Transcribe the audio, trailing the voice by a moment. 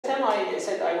I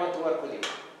said, I want to work with you.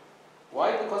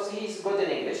 Why? Because he's good in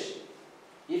English.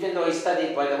 Even though he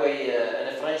studied, by the way,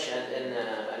 in French and in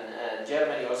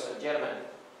Germany, also German.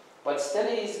 But still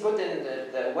he's good in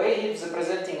the way he's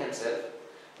presenting himself,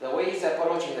 the way he's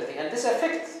approaching the thing. And this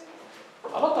affects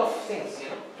a lot of things, you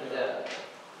know. And,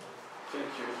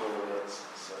 thank you for that.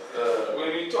 When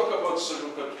we talk about social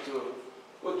capital,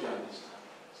 what do you understand?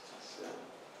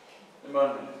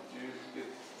 Emmanuel, do you get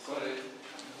it?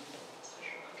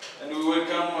 And we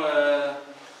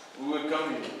welcome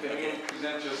you. Can you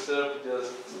present yourself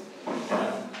just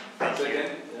once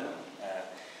again? Yeah.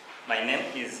 My name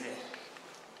is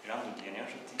Dialgue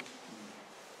University.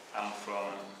 I'm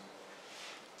from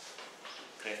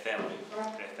Crefem.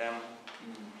 Crefem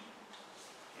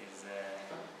is a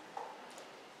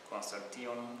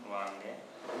consortium rwandais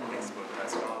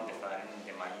d'exportation de farine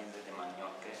de maïs et de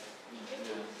manioc.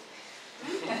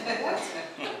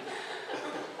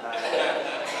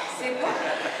 C'est quoi?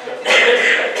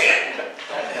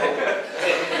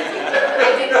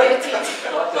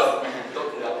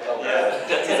 Yeah,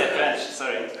 that is a French,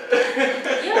 sorry.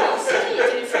 Yeah, sorry,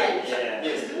 it's in French. Yeah.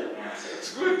 Yes.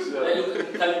 It's good.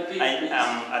 I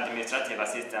am administrative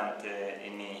assistant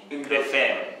in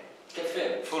Crefem.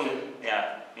 Full,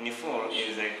 yeah, in full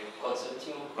is a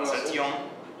consortium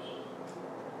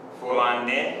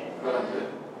rwandais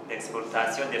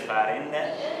d'exportation de farine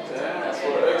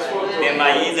de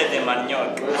maïs et de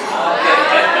manioc.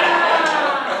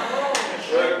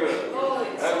 Very good.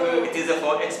 It is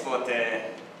for export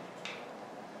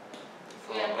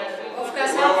Of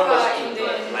cassava in the...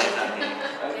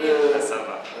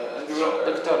 cassava.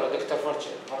 Dr.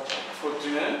 Fortune,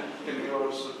 can you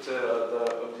also tell the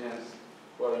audience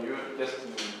who are you? Just in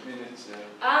minutes. Who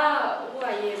I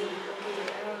am? Okay.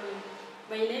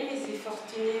 My name is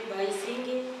Fortune by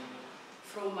singing.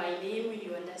 From my name,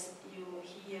 you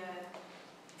hear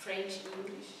French,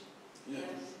 English.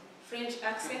 Yes. French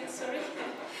accent, sorry.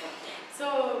 So,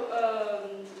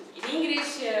 in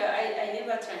English, I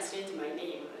never translate my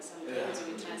name. Sometimes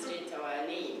we translate our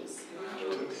names.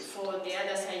 For the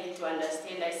other side to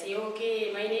understand, I say,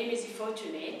 okay, my name is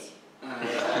Fortunate. Is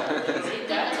it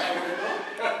that? I don't know.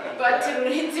 But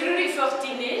it's really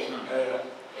Fortunate.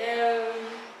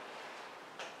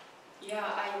 Yeah,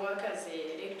 I work as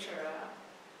a lecturer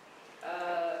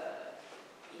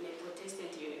in a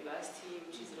Protestant university,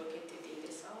 which is located in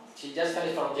the south. She just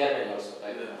finished from Germany also,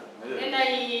 right? And I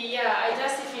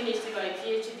just finished my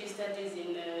PhD studies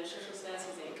in social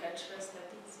sciences and cultural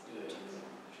studies.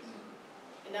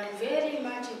 And I'm very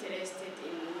much interested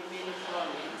in women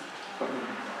empowerment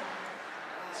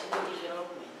and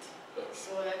development.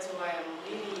 So that's why I'm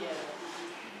really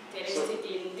interested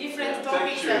in different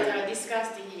topics that are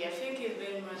discussed here. Thank you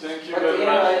very much. Thank you But very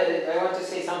much. I want to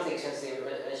say something since you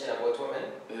mentioned about women.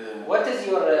 What is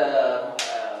your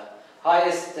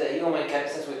highest human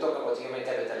capital? Since we talk about human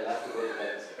capital, I have to go to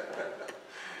that.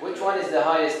 Which one is the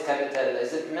highest capital?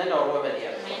 Is it men or women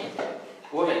here? Men.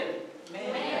 Women.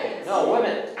 Men. No,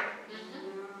 women.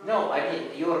 No, I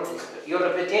mean your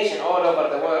reputation all over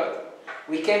the world.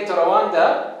 We came to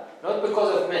Rwanda not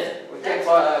because of men. We came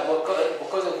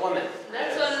because of women.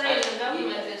 That's only in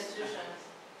government institutions.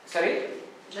 Sorry?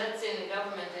 That's in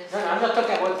government institutions. No, I'm not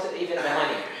talking about even the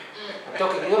money. I'm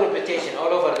talking your reputation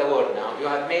all over the world now. You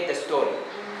have made a story.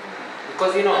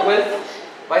 Because you know, wealth,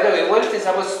 by the way, wealth is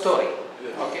about story.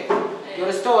 Okay?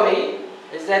 Your story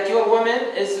is that your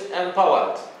woman is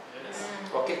empowered.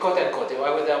 Okay, quote unquote. I'm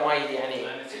a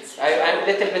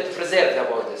little bit preserved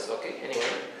about this, okay? Anyway.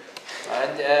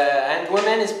 And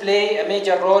women play a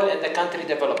major role in the country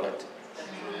development.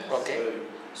 Okay?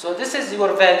 So this is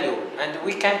your value, and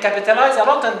we can capitalize a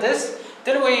lot on this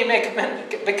till we make men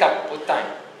pick up with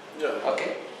time.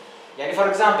 Okay? For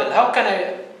example, how can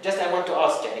I want to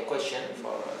ask a question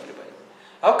for everybody.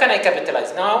 How can I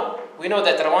capitalize? Now, we know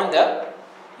that Rwanda,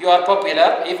 you are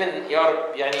popular, even you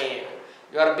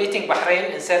are beating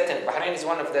Bahrain in certain. Bahrain is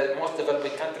one of the most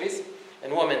developing countries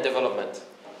in women development,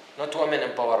 not women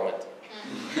empowerment.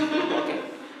 Okay?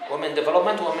 Women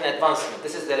development, women advancement.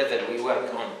 This is the level we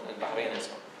work on in Bahrain and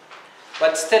so on.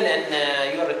 But still, in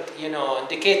your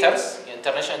indicators,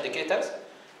 international indicators,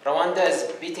 Rwanda is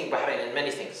beating Bahrain in many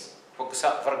things. For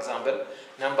example,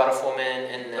 number of women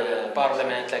in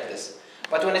parliament, like this.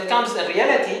 But when it comes in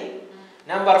reality,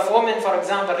 number of women, for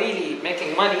example, really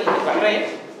making money in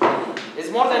Bahrain is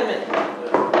more than men.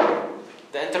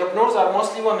 The entrepreneurs are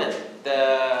mostly women.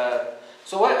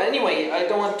 So anyway, I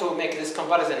don't want to make this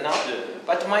comparison now.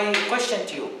 But my question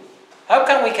to you, how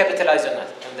can we capitalize on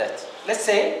that? Let's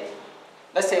say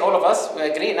all of us, we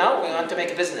agree now, we want to make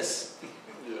a business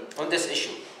on this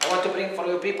issue. I want to bring for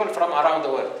you people from around the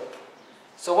world.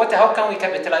 So how can we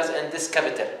capitalize on this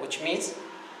capital? Which means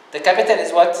the capital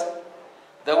is what?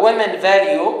 The women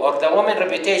value or the women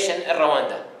reputation in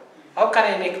Rwanda. How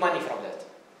can I make money from that?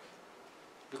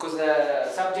 Because the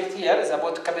subject here is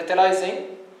about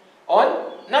capitalizing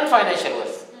on non-financial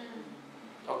wealth.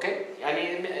 Okay? I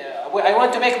mean, I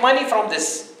want to make money from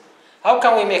this. How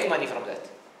can we make money from that?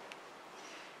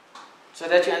 So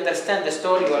that you understand the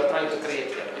story you are trying to create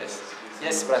here. Yes.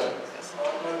 Yes, brother. Yes.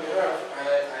 On my behalf,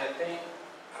 I think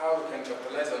how we can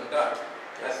capitalize on that.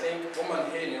 I think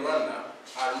women here in Rwanda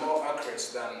are more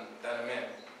accurate than men.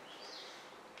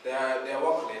 Their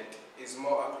work rate is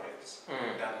more accurate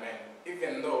than men,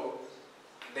 even though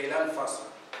they learn faster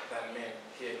than men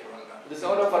here in Rwanda. This is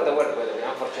all over the world, by the way,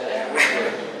 unfortunately.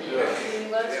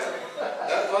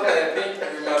 That's what I think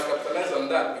we must capitalize on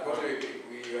that, because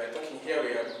we are talking here,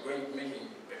 we are making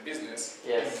a business.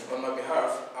 Yes. On my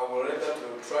behalf, I would rather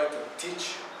to try to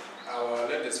teach our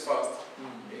ladies first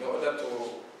in order to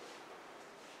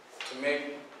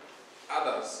make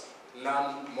others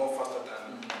learn more faster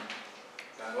than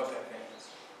what I think.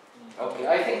 Okay,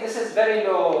 I think this is very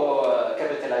low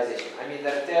capitalization. I mean,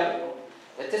 the return,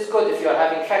 it is good if you are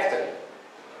having factory.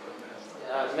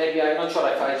 Maybe I'm not sure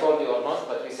if I told you or not,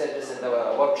 but we said this in the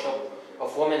workshop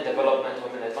of women development,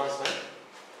 women advancement.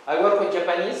 I work with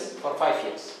Japanese for 5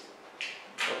 years.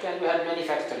 Okay, and we had many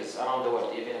factories around the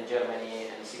world, even in Germany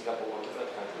and Singapore,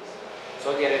 different countries.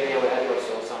 Saudi Arabia, we had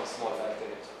also some small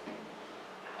factories.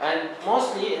 And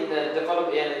mostly in the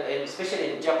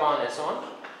especially in Japan and so on,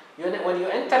 when you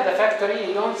enter the factory,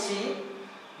 you don't see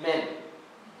men.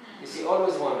 You see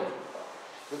always women.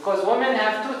 Because women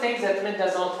have two things that men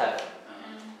does not have.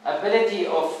 Ability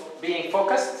of being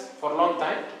focused for a long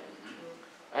time,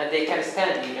 and they can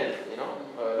stand even,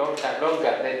 long time,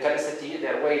 longer, their capacity,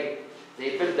 their weight,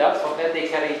 they build up, from that they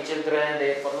carry children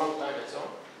for a long time and so on.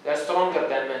 They are stronger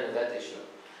than men in that issue.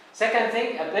 Second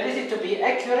thing, ability to be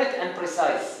accurate and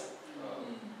precise.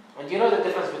 And you know the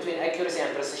difference between accuracy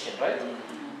and precision, right?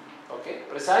 Okay,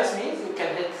 precise means you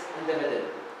can hit in the middle.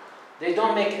 They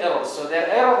don't make errors, so their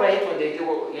error rate when they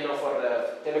do, for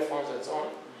the telephones and so on,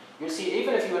 you'll see,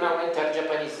 even if you now enter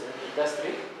Japanese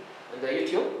industry, in the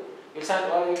YouTube,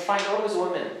 you'll find always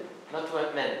women, not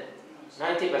men,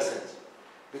 90%.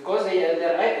 Because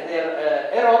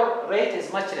their error rate is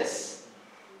much less.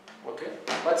 Okay?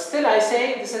 But still I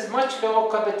say this is much lower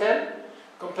capital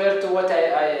compared to what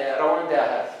Rwanda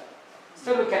have.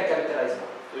 Still we can capitalize more.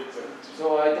 Exactly.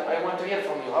 So I want to hear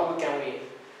from you, how can we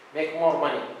make more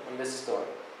money on this story?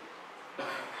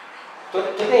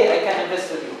 Today I can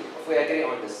invest with you, if we agree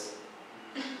on this.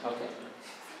 Okay?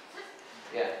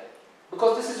 Yeah.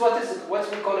 Because this is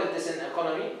what we call it this in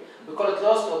economy, we call it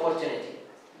lost opportunity.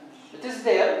 It is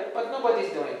there, but nobody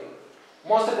is doing it.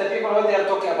 Most of the people, what they are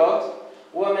talking about,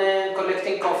 women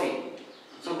collecting coffee.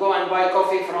 So go and buy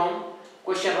coffee from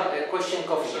question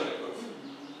coffee.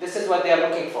 This is what they are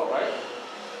looking for, right?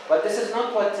 But this is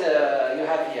not what you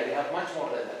have here. You have much more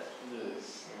than that.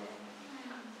 Yes.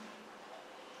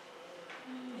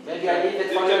 Maybe I leave it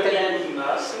for you to good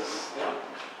nurses. Yeah.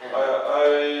 I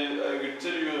will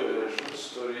tell you a short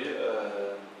story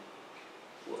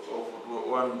of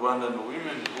one Rwandan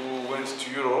woman who went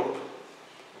to Europe.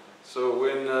 So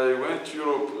when I went to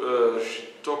Europe, she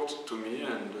talked to me,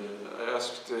 and I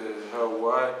asked her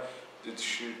why did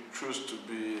she choose to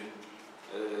be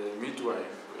a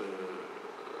midwife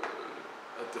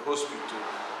at the hospital,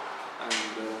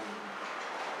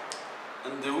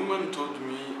 and the woman told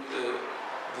me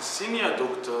the senior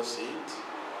doctor said,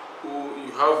 "Oh,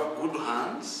 you have good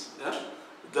hands, yeah,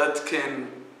 that can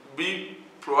be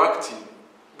proactive,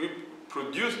 be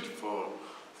produced for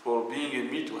being a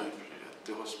midwife at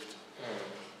the hospital."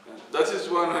 That is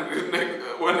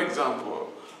one example.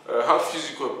 Her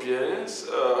physical appearance,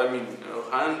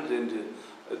 hand and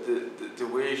the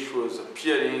way she was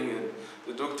appearing, and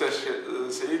the doctor said,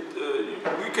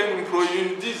 "We can employ you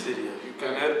in this area. You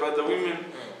can help other women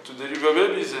to deliver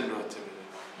babies and whatever."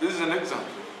 This is an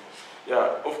example.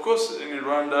 Yeah, of course, in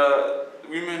Rwanda,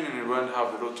 women in Rwanda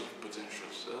have a lot of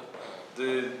potentials.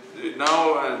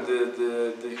 Now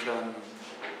they can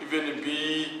even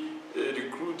be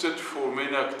recruited for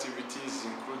many activities,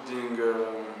 including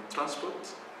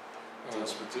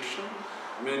transportation.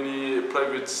 Many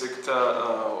private sector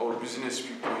or business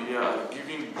people here are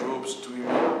giving jobs to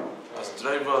women as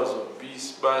drivers of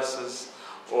buses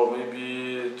or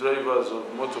maybe drivers of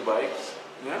motorbikes.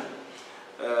 Yeah,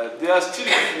 there are still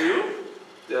few.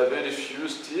 There are very few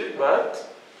still, but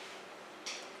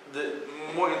the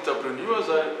more entrepreneurs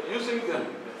are using them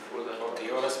for that. Okay,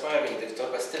 you are aspiring, doctor,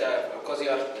 but still, because you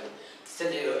are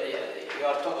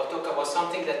talking about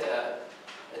something that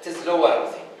it is lower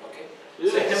thing. Okay.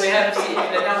 So we have, see,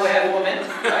 now we have women,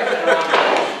 right?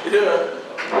 Yeah.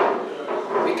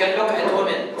 We can look at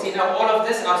women. See, now all of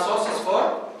these are sources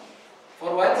for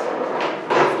what?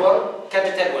 For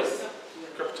capital wealth.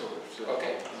 Capital.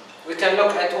 Okay. We can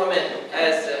look at women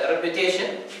as a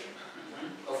reputation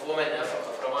of women of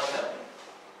Rwanda.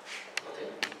 Okay.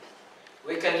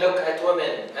 We can look at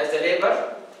women as a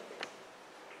labor.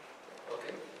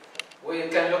 Okay. We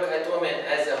can look at women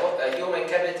as a human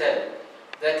capital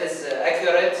that is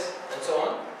accurate and so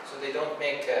on, so they don't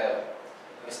make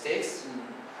mistakes.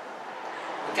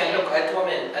 We can look at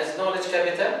women as knowledge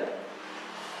capital.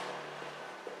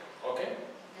 Okay.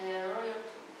 They are royal.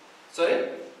 Sorry?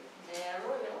 They are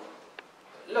royal.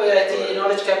 Loyalty,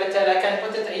 knowledge capital, I can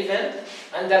put it even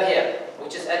under here,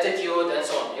 which is attitude and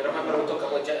so on. You remember we talked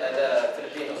about the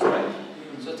Filipinos, right?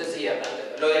 So it is here.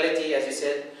 And loyalty, as you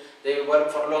said, they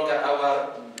work for longer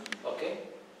hour. Okay.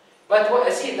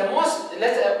 But see, the most,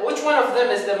 which one of them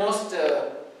is the most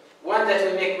one that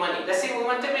will make money? Let's say we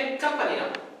want to make a company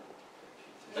now.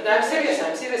 And I'm serious,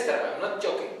 I'm not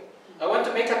joking. I want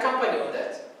to make a company on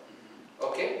that.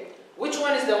 Okay? Which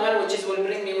one is the one which will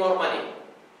bring me more money?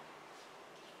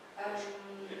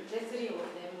 The three of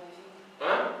them, I think.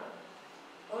 Huh?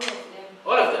 All of them.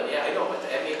 All of them, yeah, I know,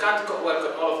 but you can't work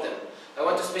on all of them. I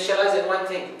want to specialize in one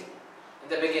thing in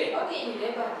the beginning. Okay, in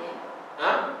labor then.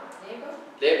 Huh? Labor?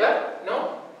 Labor?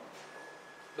 No.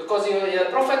 Because your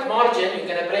profit margin you're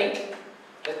going to bring,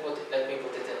 let me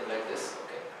put it in like this,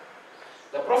 okay?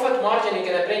 The profit margin you're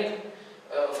going to bring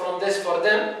from this for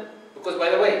them, because by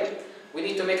the way, we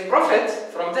need to make profit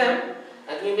from them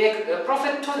and we make a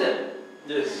profit to them.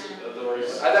 Yes,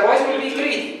 Otherwise we'll be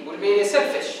greedy, we'll be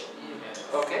selfish.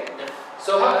 Okay?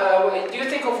 So do you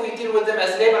think if we deal with them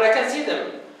as labor, I can see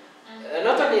them.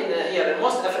 Not only here, in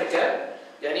most Africa,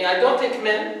 I don't think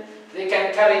men, they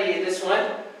can carry this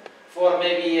one for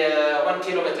maybe 1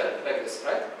 kilometer, like this,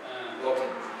 right? Okay.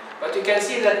 But you can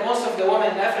see that most of the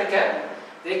women in Africa,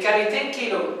 they carry 10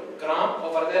 kilogram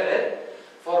over their head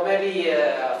for maybe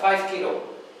 5 kilo.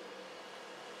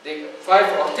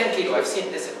 5 or 10 kilo, I've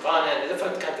seen this in Ghana and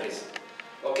different countries.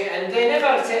 Okay, and they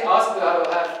never say, ask to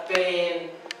have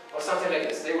pain or something like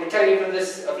this. They will carry even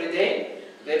this every day.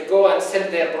 They'll go and sell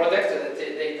their product that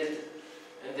they did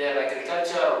in their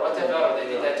agriculture or whatever, or they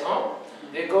did at home.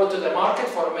 They go to the market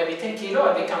for maybe 10 kilo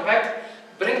and they come back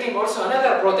bringing also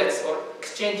another products or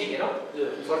exchanging,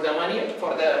 for the money,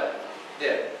 for the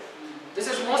there. This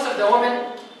is most of the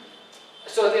women.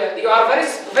 So you are very,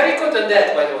 very good on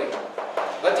that, by the way.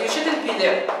 But you shouldn't be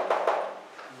there.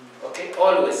 Okay,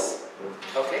 always.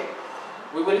 Okay,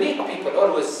 we will need people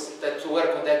always to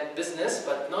work on that business,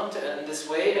 but not in this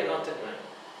way and not in one.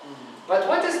 But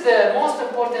what is the most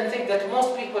important thing that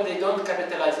most people they don't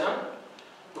capitalize on?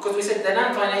 Because we said the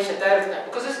non-financial direct,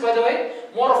 because this is, by the way,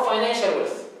 more of financial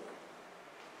wealth.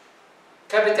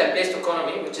 Capital-based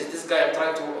economy, which is this guy I'm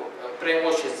trying to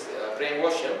brainwash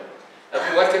him. I've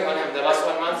been working on him the last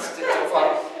 1 month so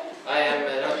far. I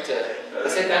am not. I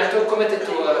said I'm too committed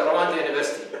to Rwanda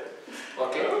University.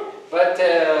 Okay, but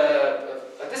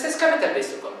this is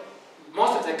capital-based economy.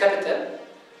 Most of the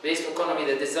capital-based economy,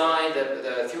 the design,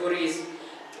 the theories,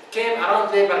 came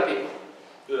around labor people.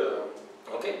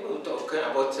 Yeah. Okay, we're talking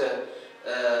about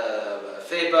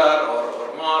Faber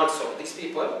or Marx or these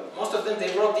people. Most of them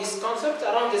they wrote these concepts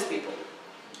around these people.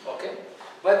 Okay,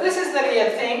 but this is the real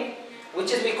thing,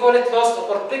 which is we call it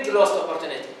big lost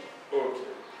opportunity. Okay.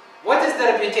 What is the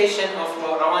reputation of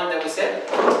Rwanda? We said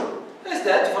is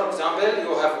that, for example,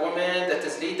 you have women that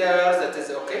is leaders, that is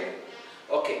okay.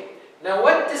 Okay. Now,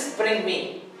 what does bring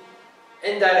me?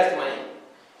 Indirect money.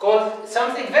 Called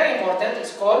something very important.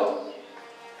 It's called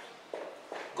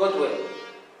goodwill.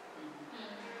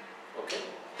 Okay.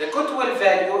 The goodwill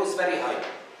value is very high.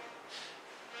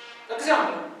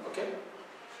 Example. Okay.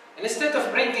 Instead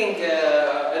of bringing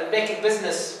and making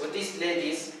business with these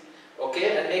ladies,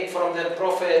 okay, and make from them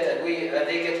profit, and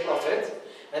they get profit,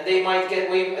 and they might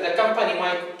get, the company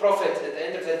might profit at the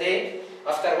end of the day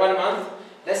after 1 month.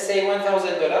 Let's say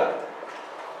 $1,000.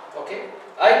 Okay,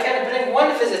 I can bring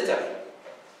one visitor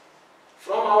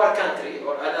from our country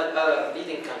or other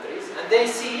leading countries, and they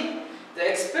see the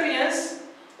experience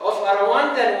of a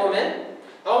Rwandan woman,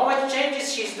 how much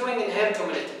changes she's doing in her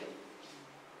community.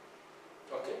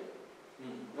 Okay,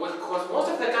 because most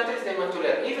of the countries they want to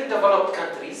learn, even developed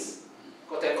countries,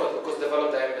 quote unquote, because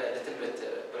developed I'm a little bit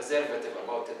reservative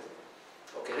about it.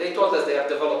 Okay, they told us they are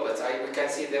developed, but we can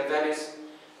see their values.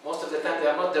 Most of the time they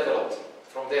are not developed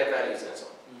from their values and so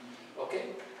on.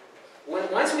 Okay,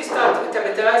 once we start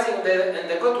capitalizing on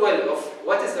the goodwill of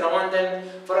what is Rwandan,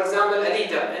 for example, a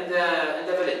leader in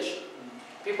the village,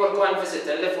 people go and visit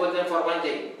and live with them for 1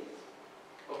 day.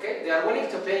 they are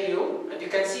willing to pay you, and you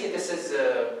can see this is,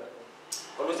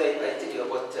 always I tell you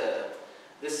about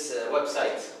this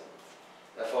website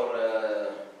for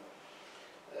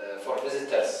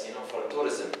visitors, you know, for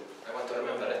tourism. I want to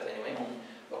remember it anyway.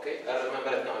 Okay, I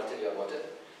remember it now, I'll tell you about it.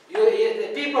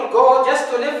 The people go just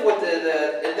to live with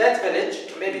in that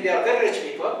village, maybe they are very rich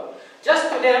people, just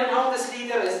to learn how this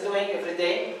leader is doing every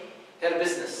day her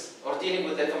business or dealing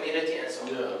with the community and so on.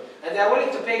 Yeah. And they are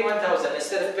willing to pay 1,000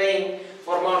 instead of paying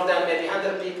for more than maybe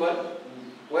 100 people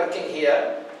working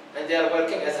here, and they are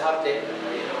working as hard labor,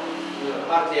 you know,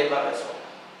 hard labor and so on.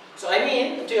 So I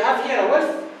mean, do you have here a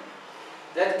wealth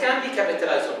that can be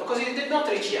capitalized on? Because you did not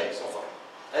reach here so far,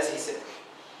 as he said.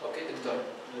 Okay, Doctor?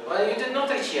 Yeah. Well, you did not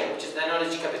reach here, which is the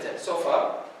knowledge capital. So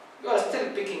far, you are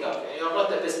still picking up. You are not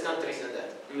the best countries in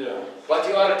that. Yeah. But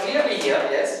you are clearly here,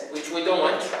 yes, which we don't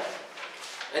want.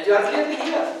 And you are clearly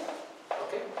here.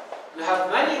 Okay? You have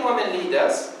many women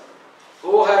leaders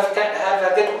who have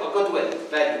a goodwill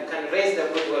value, can raise the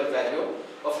goodwill value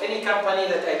of any company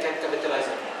that I can capitalize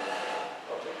on.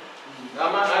 Okay.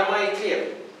 Am I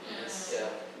clear? Yes. Yeah.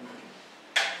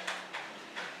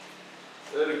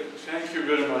 Very good. Thank you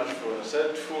very much for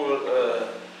insightful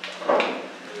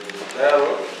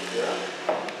dialogue. Yeah.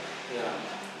 Yeah.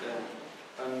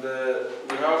 Yeah. And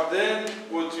we have then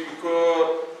what we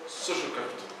call social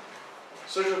capital.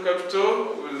 Social capital,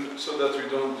 so that we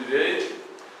don't delay.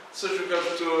 Social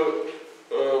capital,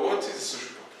 what is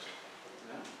social capital?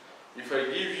 Yeah? If I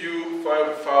give you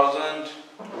 5,000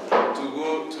 to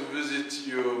go to visit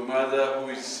your mother who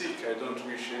is sick, I don't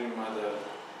wish any mother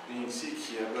being sick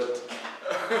here, but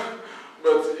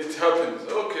but it happens.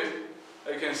 Okay,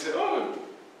 I can say, oh,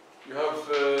 you have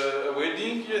a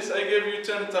wedding? Yes, I gave you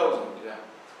 10,000. Yeah,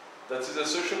 that is a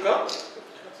social capital.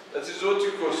 That is what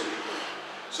you call social capital.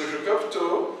 Social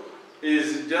capital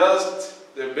is just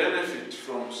the benefit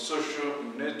from social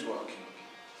networking,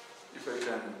 if I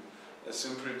can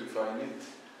simply define it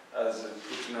as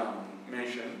Putnam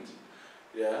mentioned.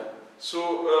 Yeah.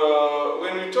 So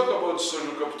when we talk about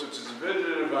social capital, it is very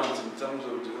relevant in terms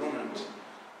of development,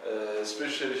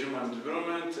 especially human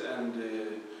development and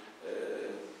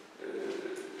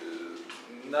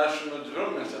national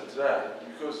development at large.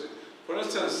 Because, for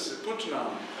instance,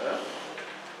 Putnam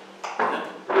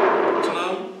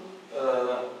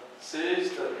says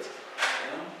that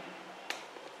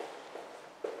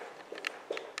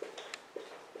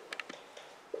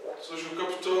social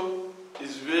capital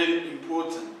is very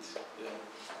important.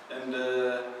 Yeah. And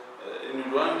in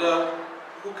Rwanda,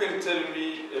 who can tell me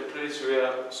a place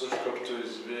where social capital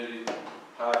is very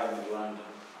high in Rwanda?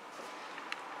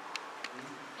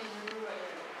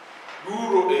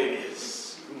 Rural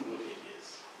areas. Rural areas.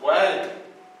 Why?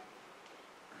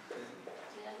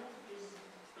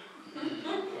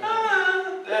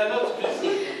 They are not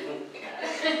busy.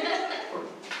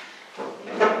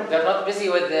 They're not busy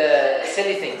with the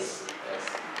silly things.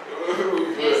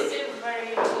 They're still very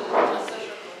good on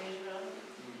social cohesion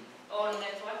or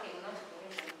networking, not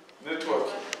cohesion.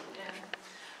 Networking.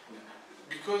 Yeah.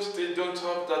 Because they don't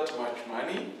have that much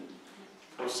money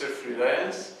for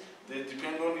self-reliance, they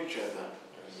depend on each other.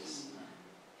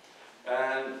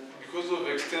 And because of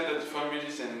extended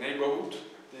families and neighborhood,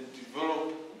 they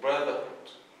develop brotherhood,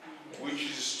 which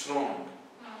is strong.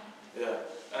 Yeah.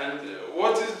 And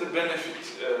what is the benefit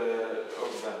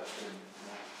of that?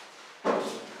 I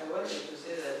wanted to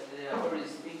say that they are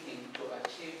always thinking to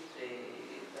achieve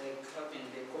like having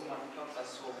the common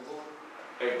purpose of goal.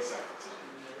 Exactly.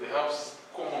 They have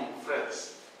common threats.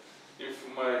 If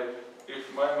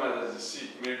my mother is sick,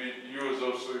 maybe yours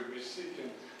also will be sick,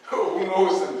 and who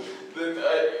knows? And then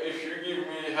if you give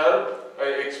me help, I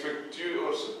expect you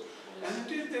also. And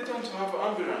they don't have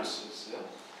ambulances,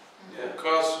 yeah,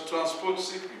 cars to transport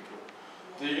sick people.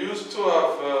 They used to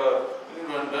have in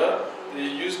Rwanda. They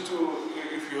used to,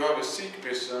 if you have a sick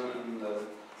person, and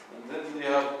then they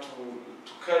have to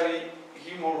carry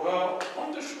him or her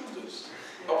on the shoulders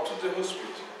up to the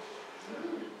hospital.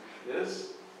 Yes,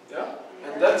 yeah,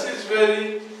 and that is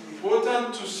very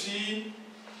important to see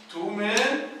two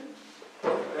men,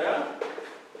 yeah,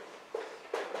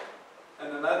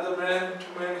 and another man,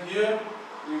 two men here,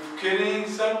 with carrying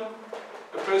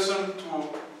a person to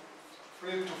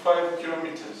 3 to 5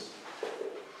 kilometers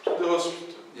to the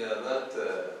hospital. Yeah, that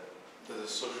is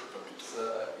social capital.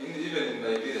 even in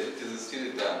my village, it is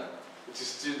still done. It is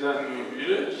still done in your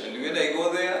village. And when I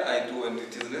go there, I do, and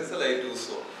it is necessary I do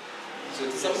so. So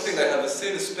it's something I have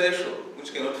seen special,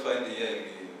 which cannot find here in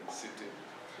the city.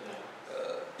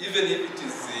 Even if it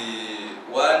is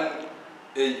 1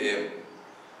 a.m.,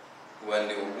 when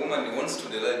the woman wants to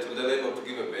deliver to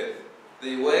give a birth,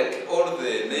 they work, all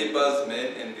the neighbors,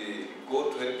 men, and they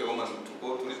go to help the woman to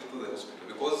go to the hospital.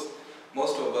 Because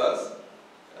most of us,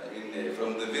 I mean,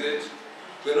 from the village,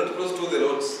 we are not close to the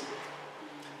roads.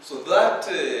 So that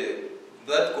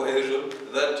that cohesion,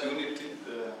 that unity,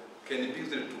 can be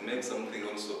used to make something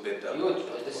also better. Huge.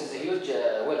 This is a huge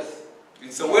wealth.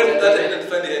 It's a wealth that I didn't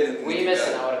find anything. We miss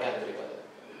in our country.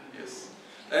 Yes.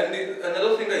 And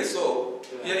another thing I saw,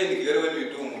 here in Kigali when we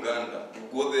do Muganda, we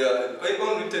go there, I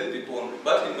only 10 people only,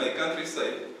 but in my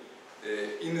countryside,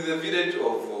 in the village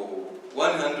of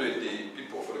 100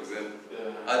 people, for example,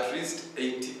 at least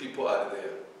 80 people are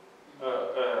there.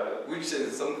 Which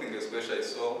is something special I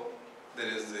saw. There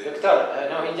is Doctor,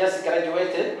 no, he just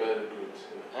graduated. Very good.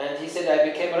 And he said, I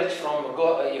became rich from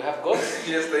you have goats?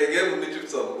 Yes, they gave me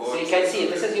chips of goats. So you can see,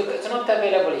 this is it's not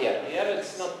available here. Here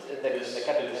it's not the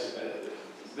capital. Yes,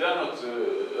 they are not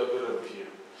available here.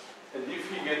 And if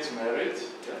he gets married,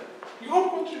 you all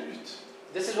contribute.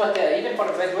 This is what, even for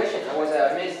graduation, I was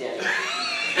amazed.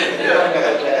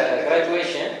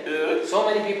 Graduation, so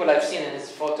many people I've seen in his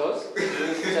photos.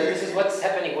 So this is what's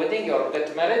happening, wedding or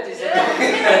get married. This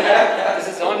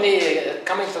is only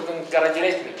coming to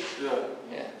congratulate me. Yeah.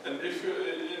 And if he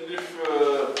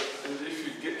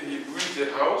builds a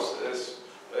house as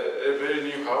a very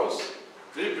new house,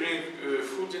 they bring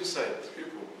food inside.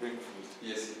 People bring food.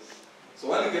 Yes. So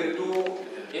what you can do,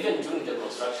 Even during the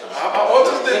construction. What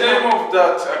is the name of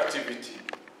that activity?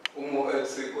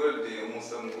 it's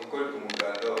called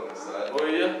Muganda. Oh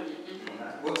yeah.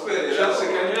 Chelsea,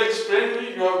 can you explain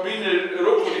me? You have been a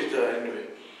local leader anyway.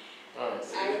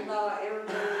 I know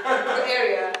every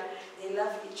area they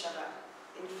love each other.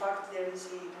 In fact, there is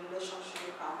a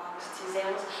relationship among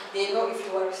citizens. They know if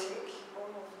you are sick, all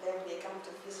of them they come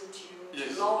to visit you.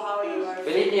 Yes. Know how you are.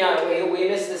 Believe me, we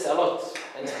miss this a lot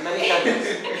in many countries.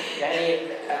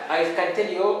 I can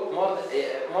tell you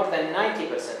more than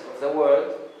 90% of the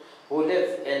world who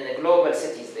live in global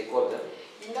cities, they call them.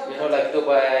 You know, like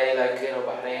Dubai, like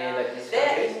Bahrain, like these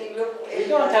countries. We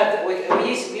don't have. We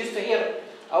used to hear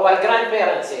our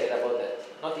grandparents say about that.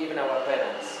 Not even our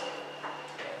parents.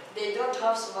 They don't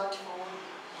have smartphone.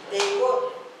 They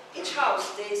go each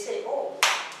house. They say, "Oh,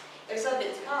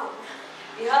 Elizabeth, come.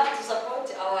 We have to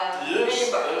support our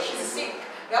neighbor. She's sick.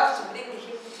 We have to bring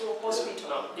him to a hospital."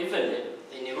 No, even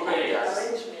in rural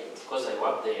areas, because I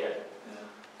work there,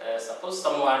 suppose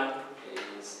someone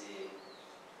is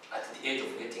at the age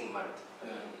of getting married,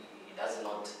 he does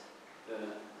not.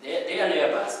 Their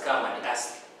neighbors come and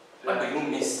ask, "What do you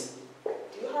miss? Do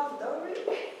you have dowry?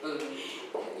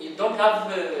 You don't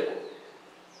have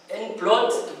any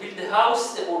plot to build the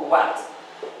house or what?"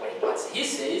 But he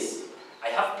says, "I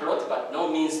have plot but no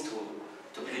means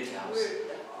to build the house."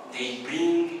 They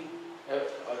bring,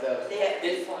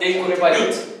 they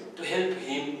contribute to help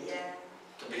him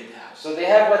to build the house. So they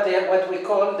have what we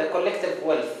call the collective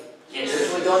wealth, Yes. which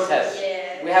we don't have.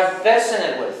 Yes. We have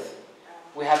personal wealth.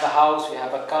 We have a house, we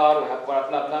have a car, we have blah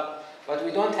blah blah, but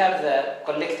we don't have the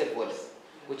collective wealth,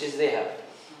 which is they have.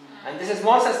 And this is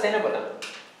more sustainable.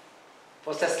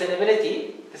 For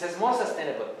sustainability, this is more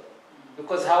sustainable.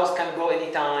 Because house can go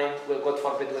anytime, well, God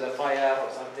forbid with a fire or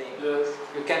something. Yes.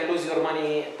 You can lose your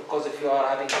money because if you are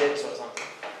having debts or something.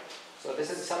 So this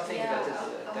is something that is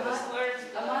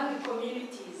interesting. Among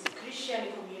communities,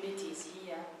 Christian communities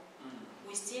here,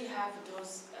 we still have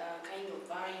those kind of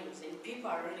values and people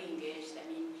are really engaged. I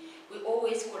mean, we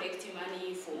always collect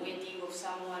money for wedding of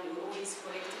someone, we always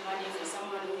collect money for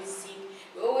someone who is sick,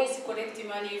 we always collect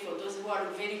money for those who are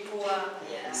very poor.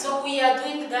 Yeah. So we are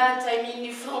doing that, I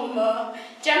mean, from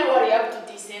January up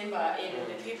to December, and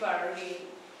the people are really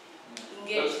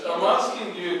engaged. But I'm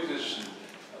asking you a question.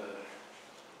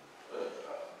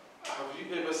 Have you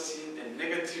ever seen a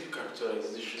negative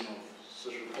characterization of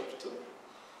social capital?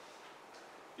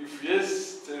 If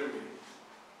yes, tell me.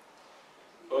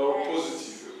 Or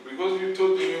positive? Because you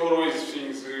told me always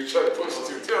things which are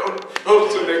positive, they are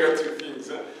also negative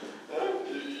things.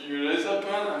 You raise a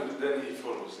pan and then he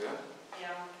follows, yeah?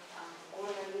 Yeah. I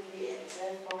want to give you an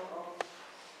example of,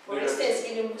 for instance,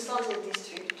 in the Musanze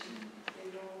district, they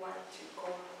don't want to go,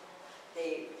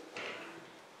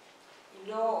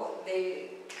 they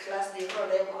class, they call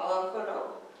them our color.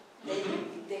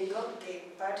 They got the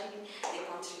party, they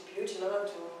contribute in order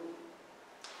to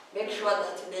make sure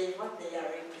that they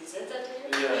are represented.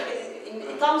 Yeah.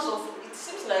 In terms of, it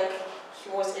seems like he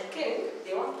was a king,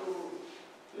 they want to.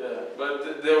 Yeah,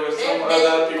 but there were some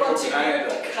other people behind that.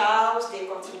 They contribute cows, they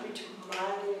contribute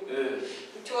money.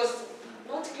 Yeah. It was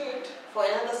not good for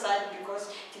another side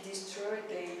because it destroyed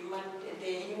the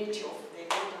unity of the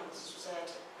Gambian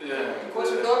society. Yeah.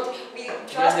 Because we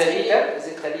trust the leader? Is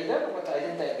it the leader? What I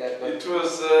didn't get. It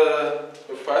was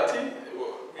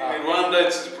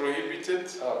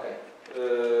Okay.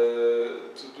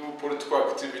 to do political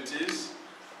activities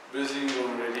based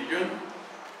on religion,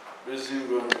 based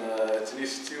on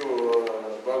ethnicity or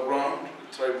background,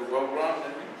 tribal background. I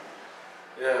mean,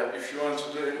 yeah, if you want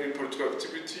to do any political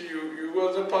activity, you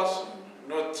as a person,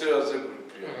 not as a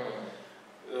group.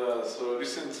 Yeah. So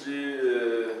recently,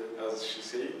 as she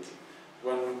said,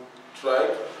 one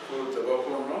tribe called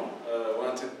Tabakono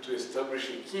wanted to establish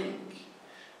a king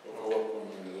of Tabakono.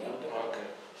 Okay.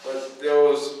 But there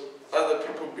was other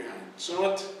people behind.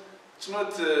 So it's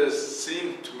not a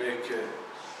sin to make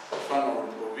fun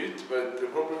of it, but the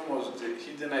problem was the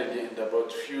hidden agenda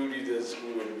about few leaders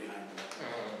who were behind it.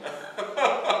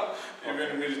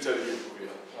 Even military people,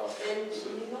 yeah. Okay. And So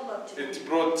you know that it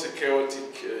brought a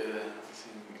chaotic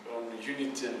thing on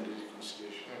unity and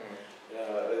reconciliation.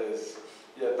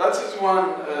 Yeah, that is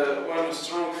one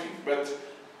strong thing, but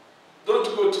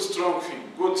don't go to strong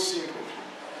thing, go to simple thing.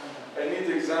 I need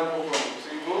example from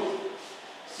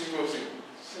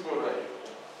simple life.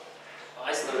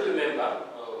 I still remember,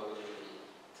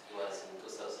 it was in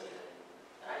 2009,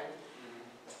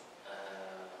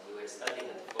 we were studying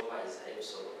at the former SIAS,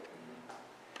 so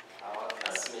our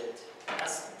classmate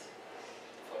asked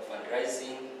for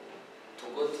fundraising to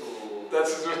go to... That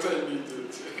is what I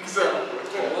needed, example.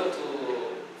 To go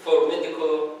for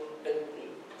medical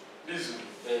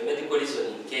reason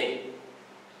in Kenya.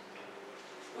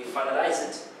 We fundraised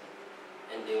it,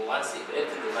 and then once he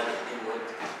collected the money,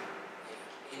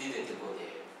 he didn't go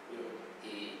there.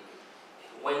 He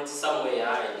went somewhere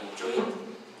and he joined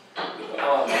with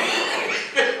our money,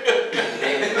 and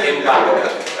then he came back.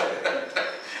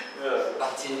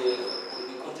 But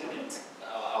we contribute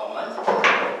our money,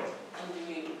 and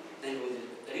then we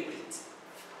regret.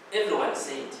 Everyone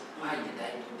said, why did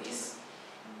I do this?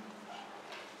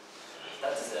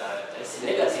 That is the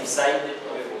negative side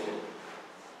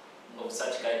of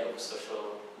such kind of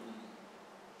social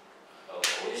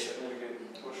cohesion.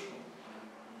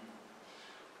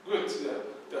 Good, yeah.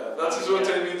 That is what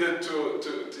I needed to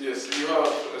yes, you have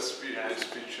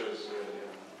speeches.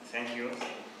 Thank you.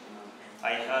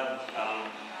 I have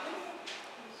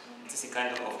this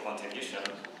kind of contribution.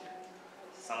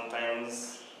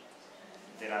 Sometimes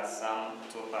there are some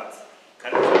two parts,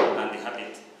 culture and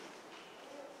habit.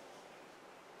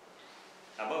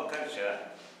 About culture,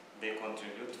 they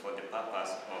contribute for the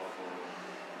purpose of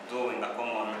doing a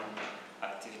common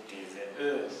activities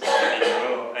in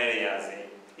rural areas,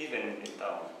 even in the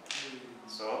town.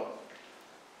 So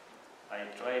I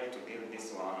try to give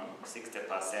this one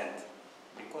 60%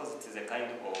 because it is a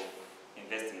kind of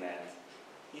investment.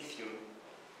 If you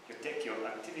take your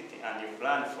activity and you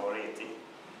plan for it,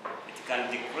 it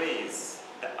can decrease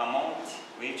the amount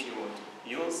which you would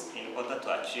use in order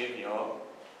to achieve your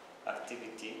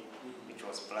activity which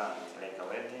was planned, like a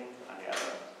wedding and the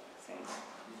other things.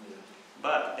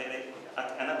 But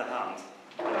at another hand,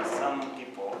 there are some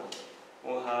people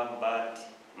who have bad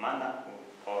manner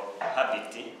or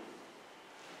habit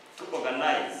to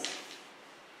organize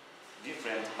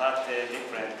different parties,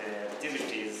 different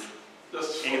activities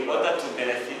in order to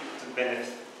get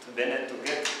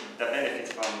the benefit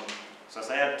from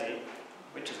society,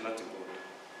 which is not good.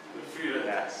 Free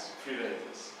riders.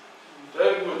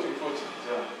 Very good, important,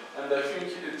 yeah. And I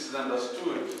think it's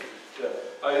understood. Yeah.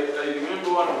 I remember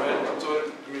one man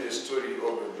told me a story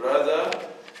of a brother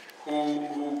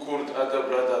who called other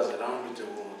brothers around the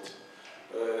world.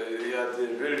 He had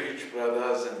very rich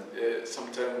brothers and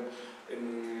sometimes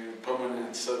in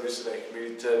permanent service like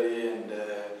military and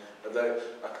other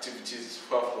activities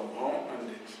far from home.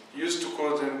 And he used to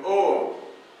call them, oh,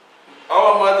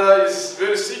 our mother is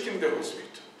very sick in the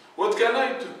hospital. What can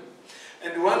I do?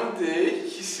 And one day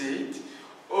he said,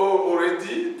 oh,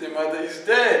 already the mother is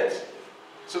dead.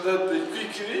 So that they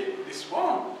quickly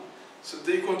respond. So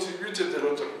they contributed a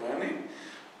lot of money,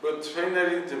 but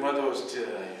finally the mother was still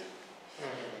alive.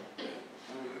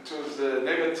 It was the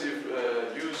negative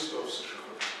use of social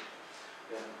capital.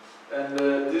 Yeah. And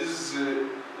this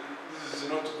is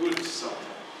not good sometimes.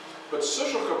 But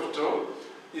social capital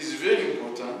is very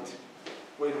important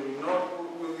when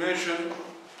we mention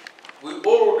we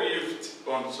all lived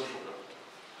on social capital.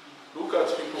 Look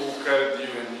at people who carried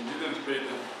you and you didn't pay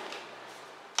them.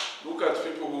 Look at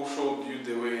people who showed you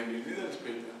the way and you didn't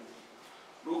pay them.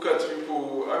 Look at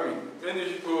people who, many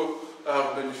people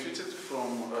have benefited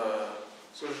from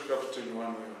social capital in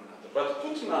one way or another. But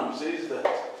Putnam says that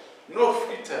North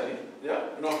Italy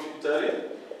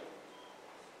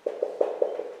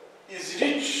is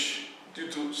rich due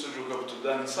to social capital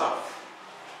than South.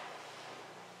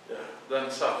 Yeah, than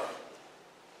South.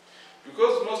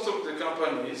 Because most of the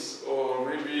companies, or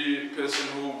maybe person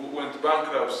who went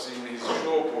bankrupt in his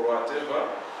shop or whatever,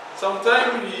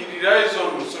 sometimes he relies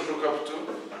on social capital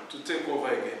to take over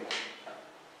again.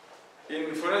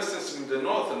 For instance, in the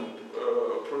northern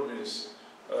province,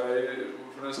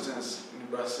 for instance, in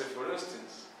Basse, for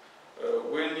instance,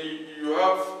 when you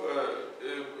are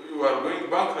going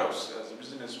bankrupt as a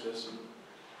business person,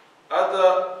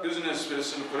 other business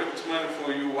person collect money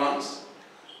for you once,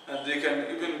 and they can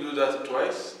even do that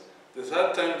twice. The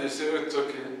third time they say, oh, it's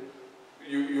okay,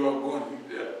 you are gone.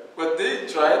 Yeah. But they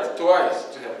tried twice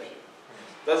to help you.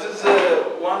 That is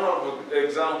one of the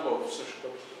examples of social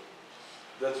capital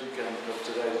that we can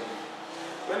capitalize on.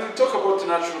 When we talk about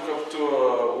natural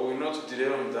capital, we not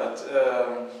delay on that.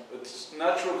 But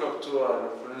natural capital are,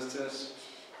 for instance,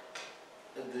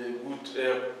 the good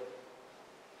air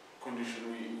condition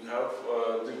we have,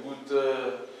 the good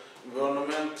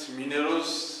environment,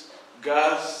 minerals,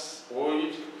 gas,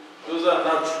 oil. Those are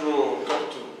natural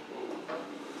capital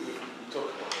we talk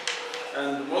about.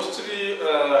 And mostly,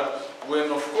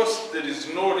 when of course there is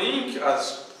no link,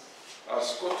 as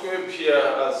Scott Webb here,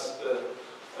 as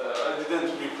I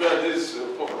didn't prepare this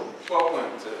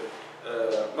PowerPoint.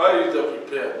 Marita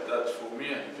prepared that for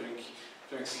me, and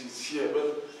thanks he's here.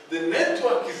 But the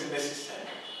network is necessary.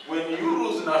 When you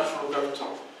lose natural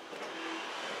capital,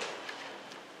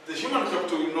 the human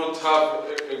capital will not have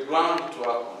a ground to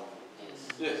work on.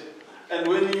 Yes. And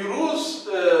when you lose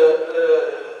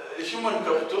human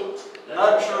capital,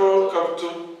 natural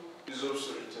capital is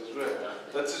obsolete as well.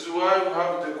 That is why we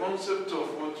have the concept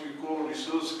of what we call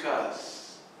resource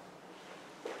curse.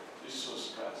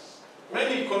 Resource curse.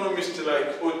 Many economists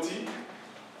like OT,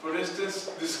 for instance,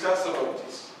 discuss about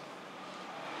this.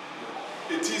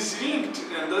 It is linked,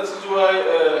 and that is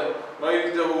why my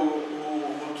leader who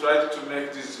tried to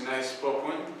make this nice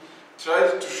PowerPoint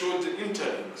tried to show the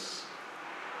interlinks.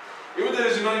 If there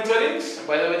is no interlinks...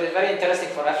 By the way, it's very interesting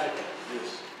for Africa.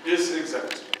 Yes, yes,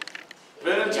 exactly.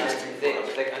 Very interesting.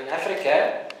 In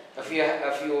Africa, if you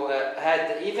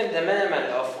had even the minimum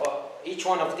of each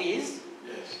one of these,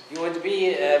 yes, you would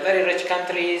be very rich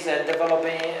countries and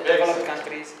developed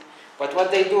countries. But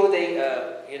what they do, they,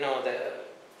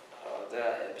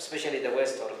 especially the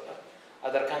West or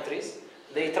other countries,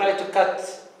 they try to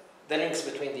cut the links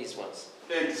between these ones.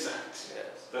 Exactly.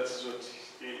 Yes. That is what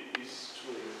is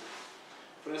true.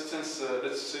 For instance,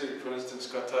 let's say, for instance,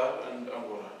 Qatar and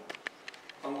Angola.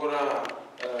 Angola,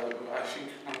 I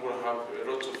think Angola have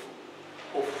a lot of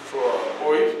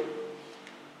oil,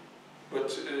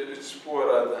 but it's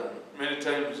poorer than many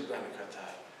times than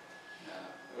Qatar.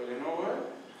 Yeah. You know why?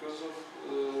 Because of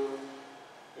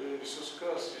resource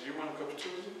scarce, human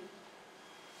capitalism.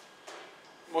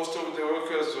 Most of the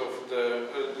workers of the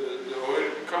oil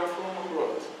come from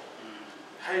abroad.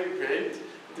 Highly paid.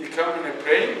 They come in a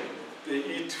plane. They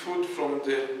eat food from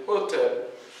the hotel.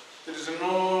 There is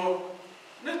no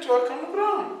network on the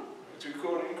ground, which we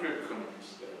call incredible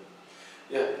economics.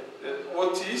 Yeah,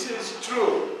 what he says is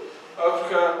true.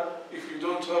 Africa, if you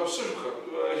don't have social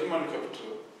capital, human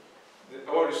capital,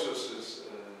 our resources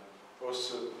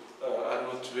also are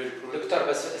not very productive. Doctor,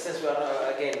 but since we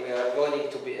are going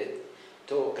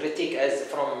to critique as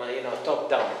from top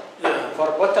down. Yeah. For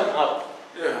bottom up.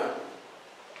 Yeah.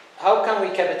 How can we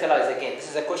capitalize again?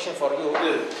 This is a question for you.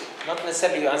 Yeah. Not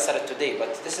necessarily you answer it today,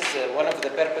 but this is one of the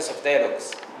purpose of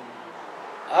dialogues.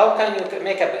 How can you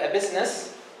make a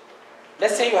business?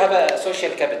 Let's say you have a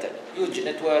social capital, huge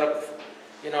network.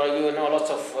 You know lots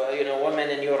of women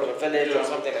in your village or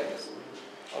something like this.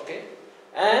 Okay,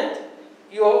 and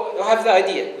you have the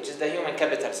idea, which is the human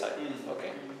capital side.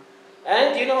 Okay,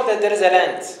 and you know that there is a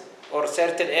land or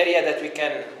certain area that we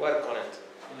can work on it.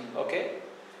 Okay,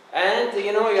 and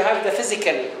you have the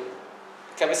physical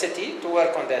capacity to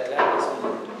work on that land.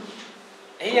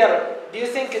 Here, do you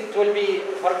think it will be,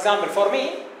 for example, for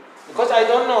me, because I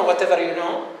don't know whatever you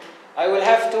know, I will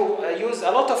have to use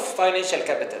a lot of financial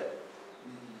capital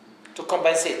to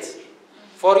compensate.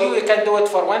 For you, you can do it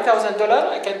for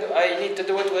 $1,000. I need to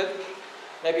do it with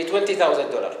maybe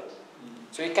 $20,000.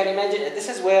 So you can imagine, this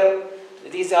is where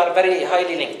these are very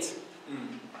highly linked.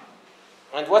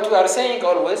 And what we are saying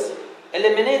always,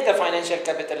 eliminate the financial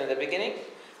capital in the beginning,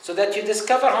 so that you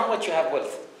discover how much you have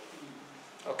wealth.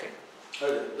 Okay.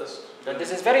 Okay, And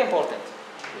this is very important.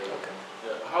 Yeah. Okay.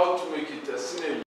 Yeah. How to make it a synergy.